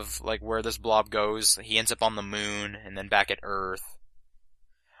of, like, where this blob goes. He ends up on the moon, and then back at Earth.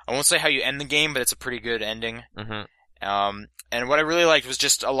 I won't say how you end the game, but it's a pretty good ending. Mm-hmm. And what I really liked was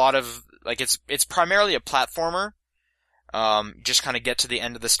just a lot of, like, it's primarily a platformer. Just kind of get to the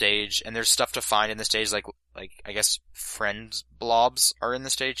end of the stage, and there's stuff to find in the stage, like I guess friend blobs are in the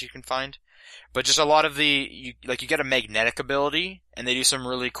stage you can find. But just a lot of you get a magnetic ability, and they do some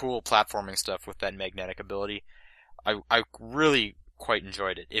really cool platforming stuff with that magnetic ability. I really quite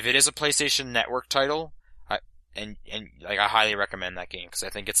enjoyed it. If it is a PlayStation Network title, I highly recommend that game, because I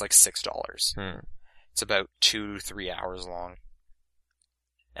think it's like $6. It's about 2 to 3 hours long.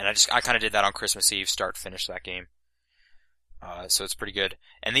 And I kind of did that on Christmas Eve, start, finish that game. So it's pretty good.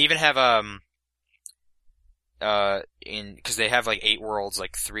 And they even have, cause they have like 8 worlds,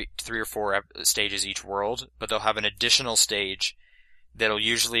 like 3 or 4 stages each world, but they'll have an additional stage that'll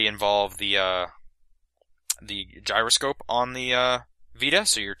usually involve the gyroscope on the, Vita,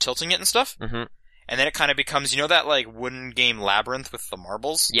 so you're tilting it and stuff. Mm-hmm. And then it kind of becomes, that like wooden game Labyrinth with the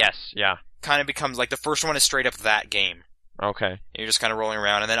marbles? Yes, yeah. Kind of becomes, like the first one is straight up that game. Okay. You're just kind of rolling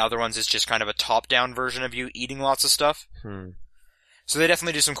around, and then other ones is just kind of a top-down version of you eating lots of stuff. So they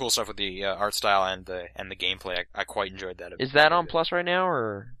definitely do some cool stuff with the art style and the gameplay. I quite enjoyed that. Is that on Plus right now,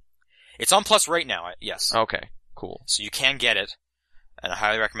 or? It's on Plus right now, yes. Okay, cool. So you can get it, and I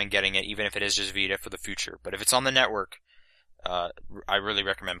highly recommend getting it, even if it is just Vita for the future. But if it's on the network, I really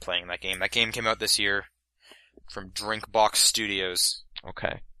recommend playing that game. That game came out this year from Drinkbox Studios.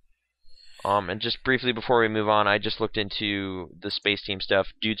 Okay. And just briefly before we move on, I just looked into the Space Team stuff.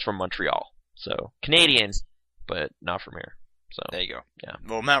 Dude's from Montreal. So, Canadian, but not from here. So there you go. Yeah.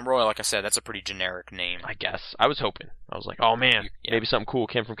 Well, Mount Royal, like I said, that's a pretty generic name. I guess. I was hoping. I was like, oh man, maybe something cool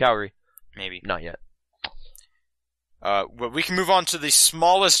came from Calgary. Maybe. Not yet. Well, we can move on to the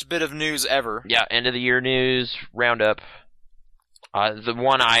smallest bit of news ever. Yeah, end of the year news, roundup. The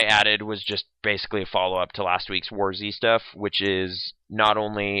one I added was just basically a follow-up to last week's War Z stuff, which is not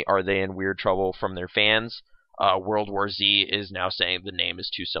only are they in weird trouble from their fans, World War Z is now saying the name is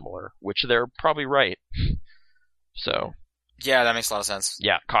too similar, which they're probably right. So... yeah, that makes a lot of sense.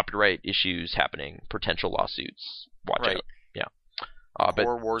 Yeah, copyright issues happening, potential lawsuits. Watch out. Yeah.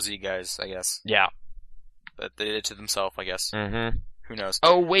 Poor War Z guys, I guess. Yeah. But they did it to themselves, I guess. Mm-hmm. Who knows?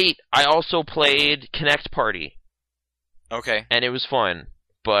 Oh, wait. I also played Connect Party. Okay. And it was fun,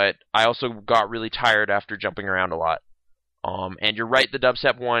 but I also got really tired after jumping around a lot. And you're right, the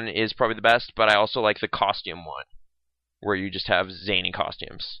dubstep one is probably the best, but I also like the costume one, where you just have zany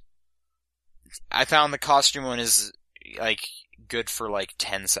costumes. I found the costume one is, like, good for, like,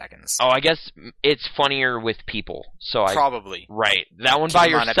 10 seconds. Oh, I guess it's funnier with people. So Probably. Right. That one by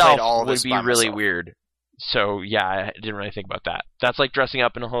yourself would be really weird. So, yeah, I didn't really think about that. That's like dressing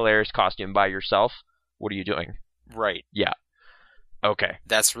up in a hilarious costume by yourself. What are you doing? Right. Yeah. Okay.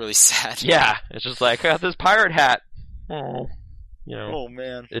 That's really sad. Yeah. It's just like, I got this pirate hat. Oh. Oh,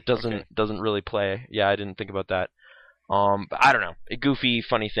 man. It doesn't really play. Yeah, I didn't think about that. But I don't know. A goofy,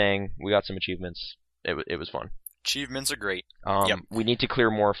 funny thing. We got some achievements. It was fun. Achievements are great. We need to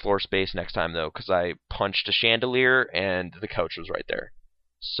clear more floor space next time, though, because I punched a chandelier and the couch was right there.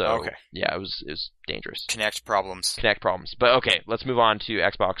 So, yeah, it was dangerous. Connect problems. But okay, let's move on to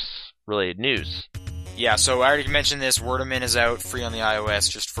Xbox-related news. Yeah, so I already mentioned this. Word of Min is out, free on the iOS,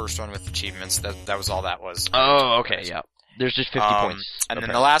 just first one with achievements. That was all that was. Oh, okay, yeah. There's just 50 points. And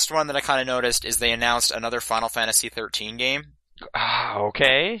then the last one that I kind of noticed is they announced another Final Fantasy 13 game.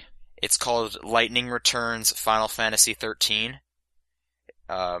 Okay. It's called Lightning Returns Final Fantasy 13.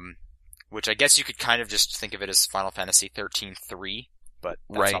 Which I guess you could kind of just think of it as Final Fantasy 13-3, but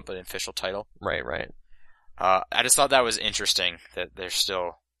that's not the official title. Right. I just thought that was interesting, that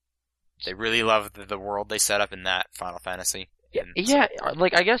they really love the world they set up in that Final Fantasy. Yeah,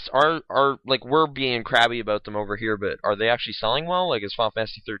 like, I guess like, we're being crabby about them over here, but are they actually selling well? Like, is Final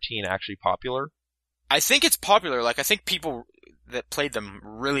Fantasy 13 actually popular? I think it's popular. Like, I think people that played them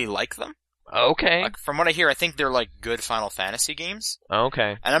really like them. Okay. Like, from what I hear, I think they're, like, good Final Fantasy games.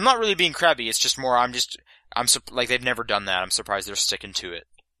 Okay. And I'm not really being crabby, it's just more, like, they've never done that. I'm surprised they're sticking to it.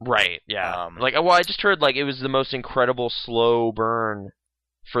 Right, yeah. I just heard, like, it was the most incredible slow burn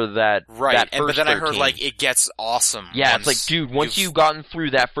for that. Right, that first but then 13. I heard, like, it gets awesome. Yeah, it's like, dude, once you've gotten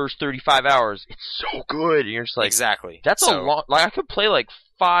through that first 35 hours, it's so good. And you're just like, exactly. That's a lot. Like, I could play, like,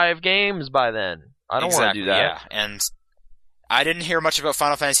 5 games by then. I don't want to do that. Yeah, and I didn't hear much about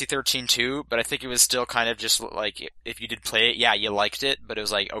Final Fantasy 13-2, but I think it was still kind of just, like, if you did play it, yeah, you liked it, but it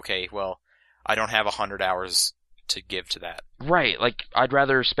was like, okay, well, I don't have 100 hours to give to that. Right, like, I'd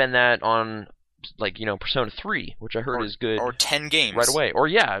rather spend that on, like, Persona 3, which I heard is good. Or 10 games. Right away. Or,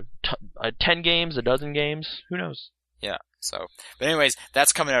 yeah, 10 games, a dozen games, who knows? Yeah, so. But anyways,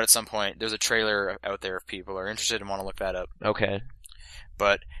 that's coming out at some point. There's a trailer out there if people are interested and want to look that up. Okay.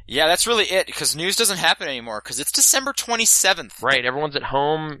 But yeah, that's really it, because news doesn't happen anymore, because it's December 27th. Right, everyone's at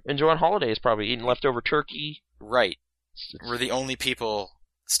home enjoying holidays, probably eating leftover turkey. Right. We're the only people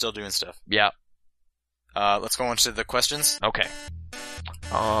still doing stuff. Yeah. Let's go on to the questions. Okay.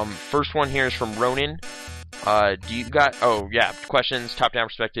 First one here is from Ronan. Questions, top-down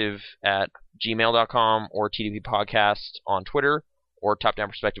perspective at gmail.com or TDP Podcast on Twitter or top-down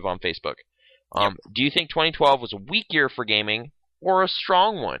perspective on Facebook. Do you think 2012 was a weak year for gaming or a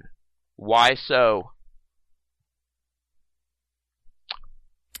strong one? Why so?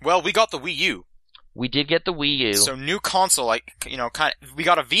 Well, we got the Wii U. We did get the Wii U. So new console, we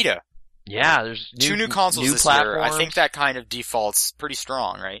got a Vita. Yeah, there's two new consoles new this platforms. year. I think that kind of defaults pretty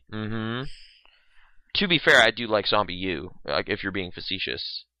strong, right? Mm-hmm. To be fair, I do like Zombie U, like if you're being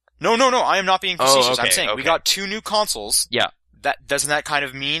facetious. No, I am not being facetious. Okay, I'm saying we got two new consoles. Yeah. Doesn't that kind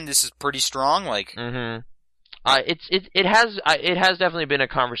of mean this is pretty strong? Like, mm-hmm. It has definitely been a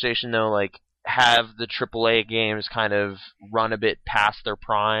conversation though. Like, have the AAA games kind of run a bit past their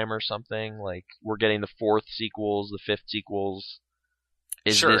prime or something? Like, we're getting the fourth sequels, the fifth sequels.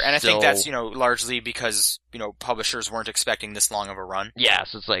 Sure, and I think that's, largely because, publishers weren't expecting this long of a run. Yeah,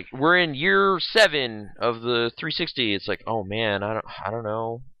 so it's like, we're in year 7 of the 360. It's like, oh man, I don't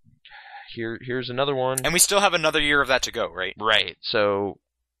know. Here's another one. And we still have another year of that to go, right? Right. So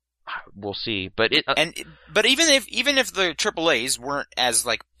we'll see. But but even if the AAAs weren't as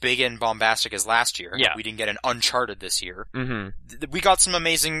like big and bombastic as last year, yeah. We didn't get an Uncharted this year. Mm-hmm. We got some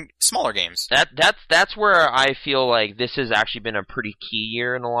amazing smaller games. That's where I feel like this has actually been a pretty key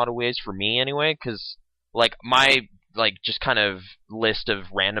year in a lot of ways for me anyway, because like my just kind of list of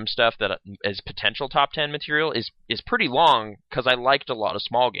random stuff that is potential top 10 material is pretty long because I liked a lot of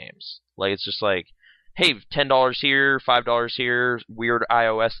small games. Like, it's just like, hey, $10 here, $5 here, weird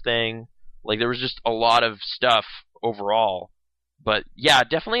iOS thing. Like, there was just a lot of stuff overall. But yeah,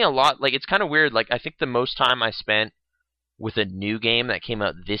 definitely a lot. Like, it's kind of weird. Like, I think the most time I spent with a new game that came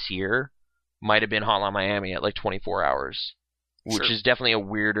out this year might have been Hotline Miami at like 24 hours, which Sure. is definitely a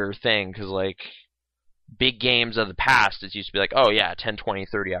weirder thing because like big games of the past, it used to be like, oh yeah, 10, 20,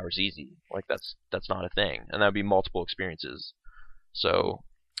 30 hours easy. Like, that's not a thing, and that would be multiple experiences. So,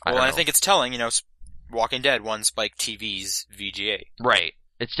 I think it's telling. Walking Dead won Spike TV's VGA. Right.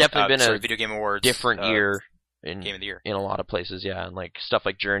 It's definitely been a Video Game Awards different year in Game of the Year in a lot of places, yeah. And like stuff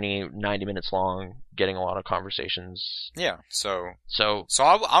like Journey, 90 minutes long, getting a lot of conversations. Yeah. So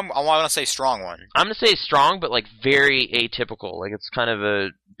I want to say strong one. I'm gonna say strong, but like very atypical. Like, it's kind of a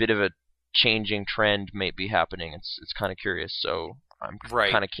bit of a changing trend may be happening. It's kind of curious. So I'm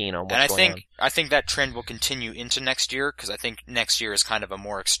kind of keen on what's going on. And I think that trend will continue into next year, because I think next year is kind of a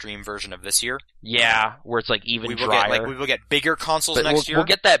more extreme version of this year. Yeah, where it's like even drier. We will get bigger consoles next year. We'll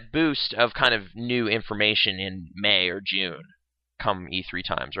get that boost of kind of new information in May or June, come E3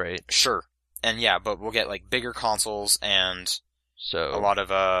 times, right? Sure, and yeah, but we'll get like bigger consoles, and so a lot of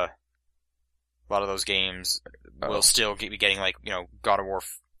those games will still be getting like God of War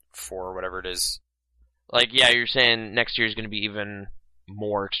 4 or whatever it is. Like, yeah, you're saying next year is going to be even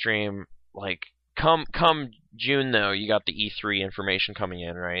more extreme. Like, come June, though, you got the E3 information coming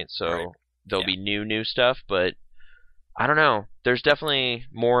in, right? So there'll be new stuff, but I don't know. There's definitely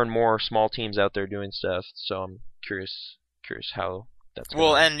more and more small teams out there doing stuff, so I'm curious how that's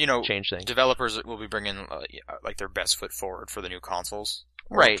going to change things. Developers will be bringing like their best foot forward for the new consoles.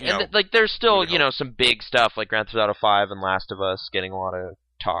 Right, and there's still, some big stuff like Grand Theft Auto 5 and Last of Us getting a lot of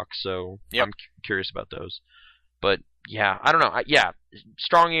talk, so I'm curious about those. But yeah, I don't know.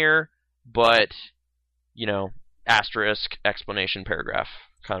 Strong year, but asterisk explanation paragraph,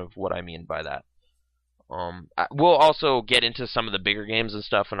 kind of what I mean by that. We'll also get into some of the bigger games and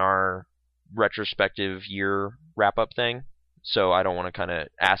stuff in our retrospective year wrap up thing, so I don't want to kind of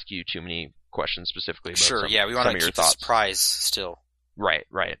ask you too many questions specifically about we want to keep the surprise still. Right.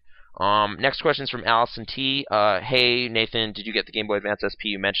 Next question is from Allison T. Hey, Nathan, did you get the Game Boy Advance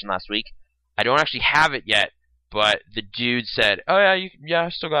SP you mentioned last week? I don't actually have it yet, but the dude said, oh yeah, I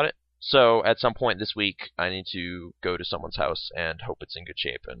still got it. So at some point this week, I need to go to someone's house and hope it's in good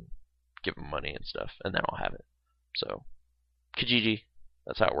shape and give them money and stuff, and then I'll have it. So, Kijiji,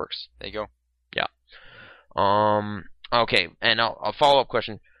 that's how it works. There you go. Yeah. Okay, and a follow-up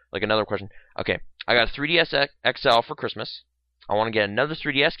question, like another question. Okay, I got a 3DS XL for Christmas. I want to get another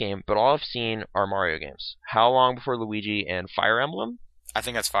 3DS game, but all I've seen are Mario games. How long before Luigi and Fire Emblem? I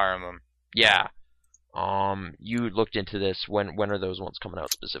think that's Fire Emblem. Yeah. You looked into this. When are those ones coming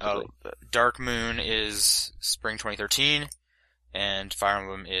out specifically? Dark Moon is spring 2013, and Fire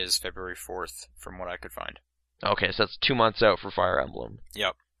Emblem is February 4th, from what I could find. Okay, so that's 2 months out for Fire Emblem.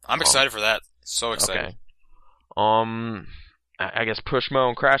 Yep. I'm excited for that. So excited. Okay. I guess Pushmo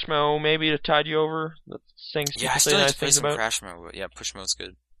and Crashmo maybe to tide you over. That's things Yeah, I people say still need nice to play things some about. Crash Mode, but yeah, Push Mode's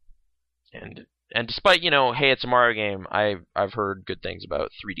good. And despite hey, it's a Mario game, I've heard good things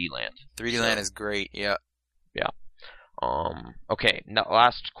about 3D Land. 3D Land is great, yeah. Yeah. Okay, now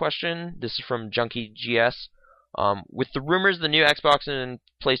last question. This is from Junkie GS. With the rumors of the new Xbox and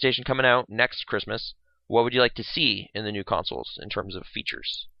PlayStation coming out next Christmas, what would you like to see in the new consoles in terms of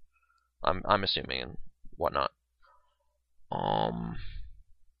features? I'm assuming and whatnot.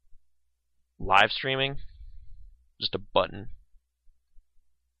 Live streaming, just a button.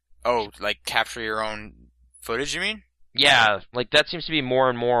 Oh, like capture your own footage, you mean? Yeah, like that seems to be more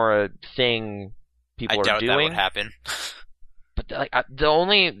and more a thing people I are doubt doing. that would happen. But the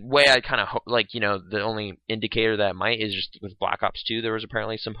only way I kind of the only indicator that might is just with Black Ops 2. There was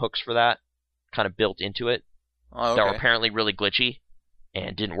apparently some hooks for that, kind of built into it, Oh, that were okay. apparently really glitchy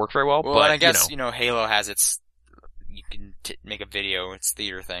and didn't work very well. Well, but and I guess, Halo has its... You can make a video, it's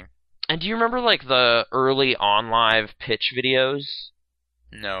theater thing. And do you remember like the early OnLive pitch videos?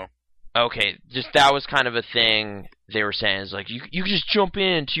 No. Okay, just that was kind of a thing they were saying. Is like you can just jump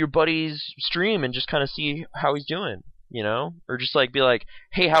into your buddy's stream and just kind of see how he's doing, or just like be like,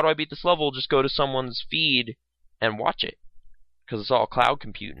 hey, how do I beat this level? Just go to someone's feed and watch it, because it's all cloud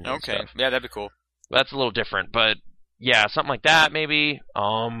computing. And Okay, stuff. yeah, that'd be cool. That's a little different, but yeah, something like that maybe.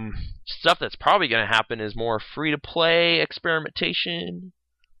 Stuff that's probably going to happen is more free to play experimentation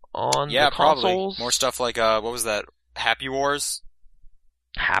on the consoles. Probably. More stuff like what was that? Happy Wars?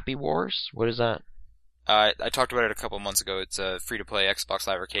 Happy Wars? What is that? I talked about it a couple months ago. It's a free to play Xbox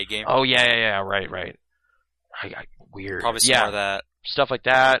Live Arcade game. Oh yeah, right. Weird. Probably some more of that. Stuff like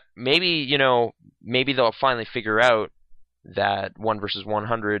that. Maybe maybe they'll finally figure out that 1 versus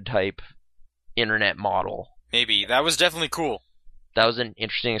 100 type internet model. Maybe. That was definitely cool. That was an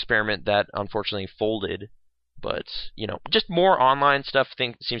interesting experiment that unfortunately folded. But, just more online stuff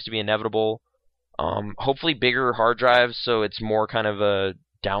seems to be inevitable. Hopefully bigger hard drives, so it's more kind of a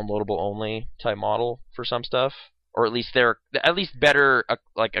downloadable only type model for some stuff. Or at least they're better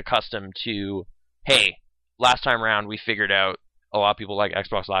accustomed to, hey, last time around we figured out a lot of people like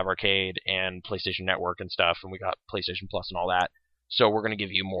Xbox Live Arcade and PlayStation Network and stuff, and we got PlayStation Plus and all that. So we're going to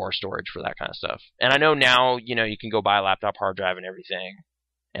give you more storage for that kind of stuff. And I know now, you can go buy a laptop hard drive and everything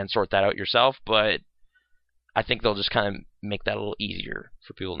and sort that out yourself, but I think they'll just kind of make that a little easier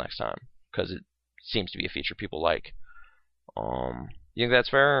for people next time, because it seems to be a feature people like. You think that's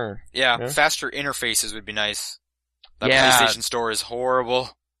fair? Or, yeah, faster interfaces would be nice. That Yeah. PlayStation Store is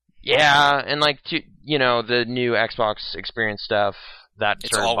horrible. Yeah, and the new Xbox experience stuff that It's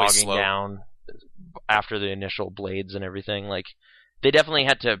started always bogging slow. down after the initial blades and everything. Like, they definitely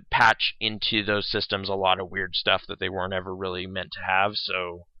had to patch into those systems a lot of weird stuff that they weren't ever really meant to have.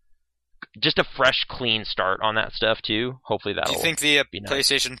 So, just a fresh, clean start on that stuff too. Hopefully that'll. Do you think the be nice.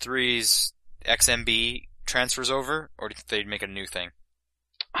 PlayStation 3's XMB transfers over, or do you think they'd make a new thing?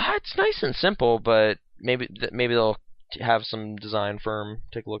 It's nice and simple, but maybe they'll have some design firm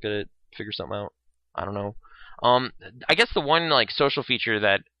take a look at it, figure something out. I don't know. I guess the one social feature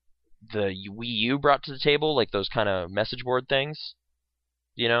that the Wii U brought to the table, like those kind of message board things,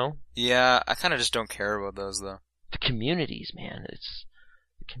 Yeah, I kind of just don't care about those though. the communities, man. It's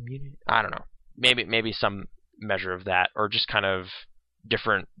the community. I don't know. Maybe some measure of that, or just kind of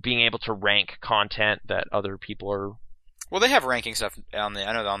different, being able to rank content that other people are. Well, they have ranking stuff on the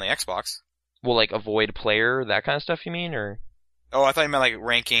Xbox. Well, like avoid player, that kind of stuff. You mean, or? Oh, I thought you meant like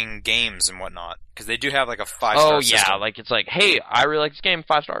ranking games and whatnot, because they do have like a 5-star Oh yeah, system. it's like, hey, I really like this game,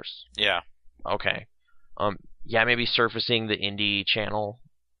 5 stars. Yeah. Okay. Yeah, maybe surfacing the indie channel,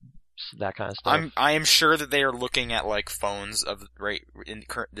 that kind of stuff. I am sure that they are looking at like phones of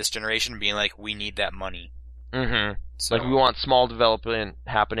this generation, being like, we need that money. Mm-hmm. So, Like, we want small development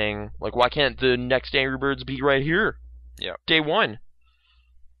happening. Like, why can't the next Angry Birds be right here? Yeah. Day one.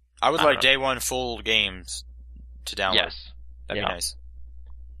 I would I like don't day one full games to download. Yes. That'd Yeah. be nice.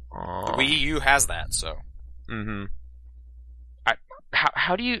 The Wii U has that, so. Mm-hmm.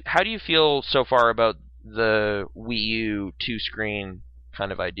 How do you feel so far about the Wii U 2-screen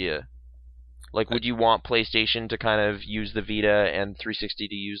kind of idea? Like, would you want PlayStation to kind of use the Vita and 360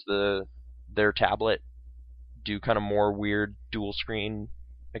 to use their tablet? Do kind of more weird dual screen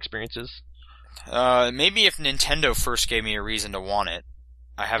experiences? Maybe if Nintendo first gave me a reason to want it.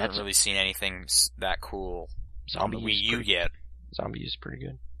 I haven't That's- really seen anything that cool on the Zombie Wii U's U pretty- yet. Zombie U is pretty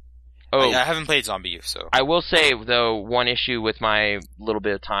good. I haven't played Zombie U, so. I will say, though, one issue with my little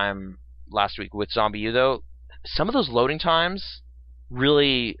bit of time last week with Zombie U, though, some of those loading times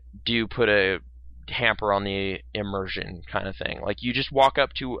really do put a hamper on the immersion kind of thing. Like, you just walk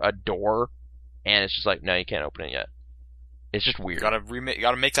up to a door, and it's just like, no, you can't open it yet. It's just weird. You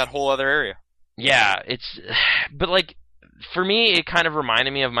gotta make that whole other area. Yeah, but like, for me, it kind of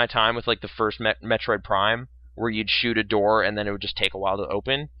reminded me of my time with like the first Metroid Prime, where you'd shoot a door and then it would just take a while to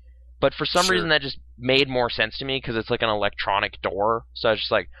open. But for some reason, that just made more sense to me because it's like an electronic door. So I was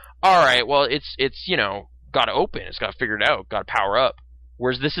just like, all right, well, it's got to open, it's got to figure it out, got to power up.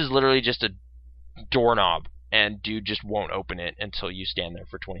 Whereas this is literally just a doorknob, and dude just won't open it until you stand there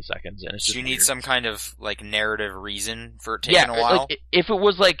for 20 seconds. And it's just you need weird. some kind of like narrative reason for it taking a while. Like, if it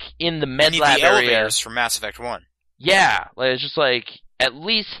was like in the med lab the area, elevators from Mass Effect 1. Yeah, like, it's just like, at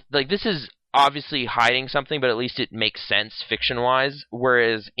least, like, this is obviously hiding something, but at least it makes sense fiction-wise,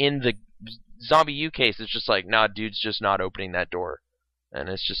 whereas in the Zombie U case, it's just like, nah, dude's just not opening that door. And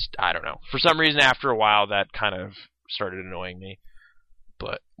it's just, I don't know. For some reason, after a while, that kind of started annoying me.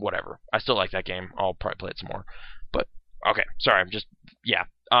 But, whatever. I still like that game. I'll probably play it some more. But, okay, sorry,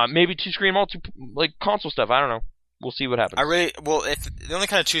 maybe two-screen like, console stuff, I don't know. We'll see what happens. If the only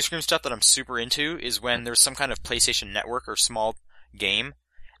kind of two-screen stuff that I'm super into is when there's some kind of PlayStation Network or small game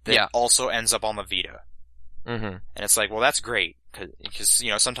that also ends up on the Vita. Mm-hmm. And it's like, well, that's great, because,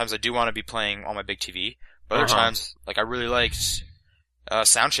 sometimes I do want to be playing on my big TV, but other times, like, I really liked,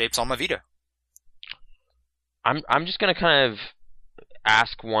 Sound Shapes on my Vita. I'm just gonna kind of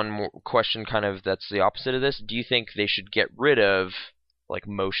ask one more question kind of that's the opposite of this. Do you think they should get rid of, like,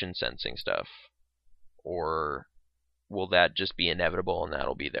 motion sensing stuff? Or will that just be inevitable and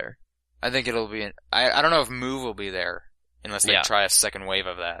that'll be there? I think it'll be... I don't know if Move will be there, unless they try a second wave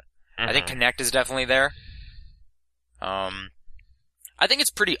of that. Mm-hmm. I think Kinect is definitely there. I think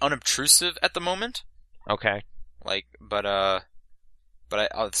it's pretty unobtrusive at the moment. Okay. Like, but at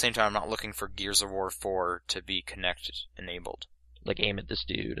the same time, I'm not looking for Gears of War 4 to be Kinect enabled. Like, aim at this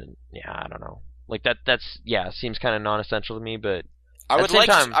dude, and I don't know. Like, seems kind of non-essential to me, but I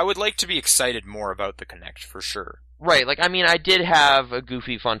would like to be excited more about the Kinect, for sure. Right, like, I mean, I did have a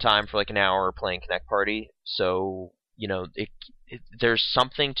goofy fun time for like an hour playing Kinect Party, so, there's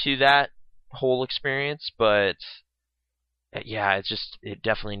something to that whole experience, but it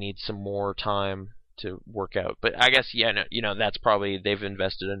definitely needs some more time to work out. But I guess, that's probably, they've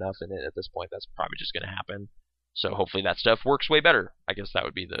invested enough in it at this point, that's probably just going to happen. So hopefully that stuff works way better. I guess that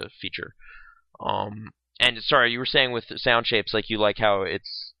would be the feature. And sorry, you were saying with Sound Shapes, like, you like how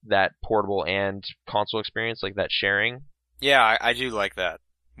it's that portable and console experience, like that sharing? Yeah, I do like that.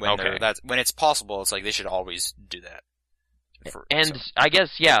 When it's possible, it's like they should always do that. I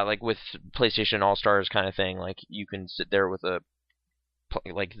guess, like with PlayStation All-Stars kind of thing, like, you can sit there with the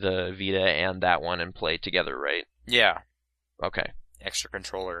Vita and that one and play together, right? Yeah. Okay. Extra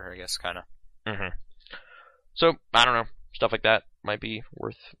controller, I guess, kind of. Mm-hmm. So, I don't know. Stuff like that might be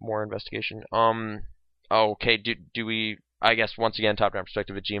worth more investigation. Okay, do we... I guess, once again, Top Down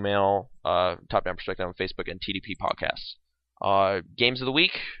Perspective at Gmail, Top Down Perspective on Facebook, and TDP Podcasts. Games of the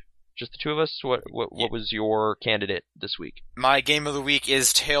week? Just the two of us? What was your candidate this week? My game of the week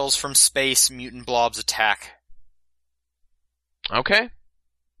is Tales from Space: Mutant Blobs Attack. Okay.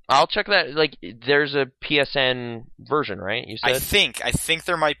 I'll check that. Like, there's a PSN version, right? You said? I think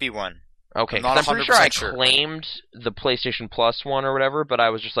there might be one. Okay, I'm pretty sure I claimed the PlayStation Plus one or whatever, but I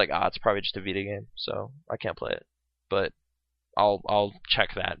was just like, it's probably just a Vita game, so I can't play it. But I'll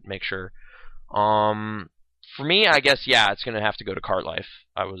check that, make sure. For me, I guess, it's going to have to go to Cart Life.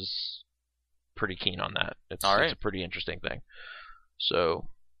 I was pretty keen on that. It's a pretty interesting thing. So,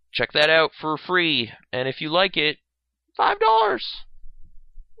 check that out for free, and if you like it, $5.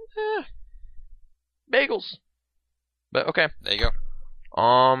 Bagels. But, okay. There you go.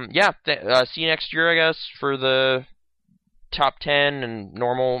 See you next year, I guess, for the top 10 and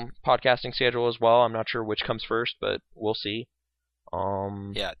normal podcasting schedule as well. I'm not sure which comes first, but we'll see.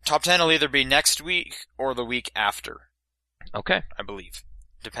 Top 10 will either be next week or the week after. Okay. I believe,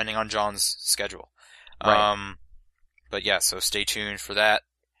 depending on John's schedule. Right. But so stay tuned for that.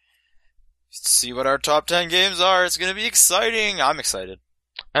 See what our top 10 games are. It's gonna be exciting. I'm excited.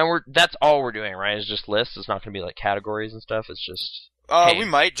 And that's all we're doing, right? Is just lists. It's not gonna be like categories and stuff. It's just... we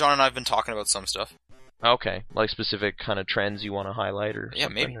might. John and I have been talking about some stuff. Okay. Like specific kind of trends you want to highlight or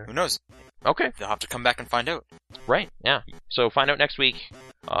something? Maybe. Who knows? Okay. They'll have to come back and find out. Right, yeah. So find out next week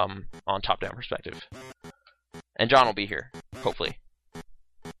on Top Down Perspective. And John will be here, hopefully.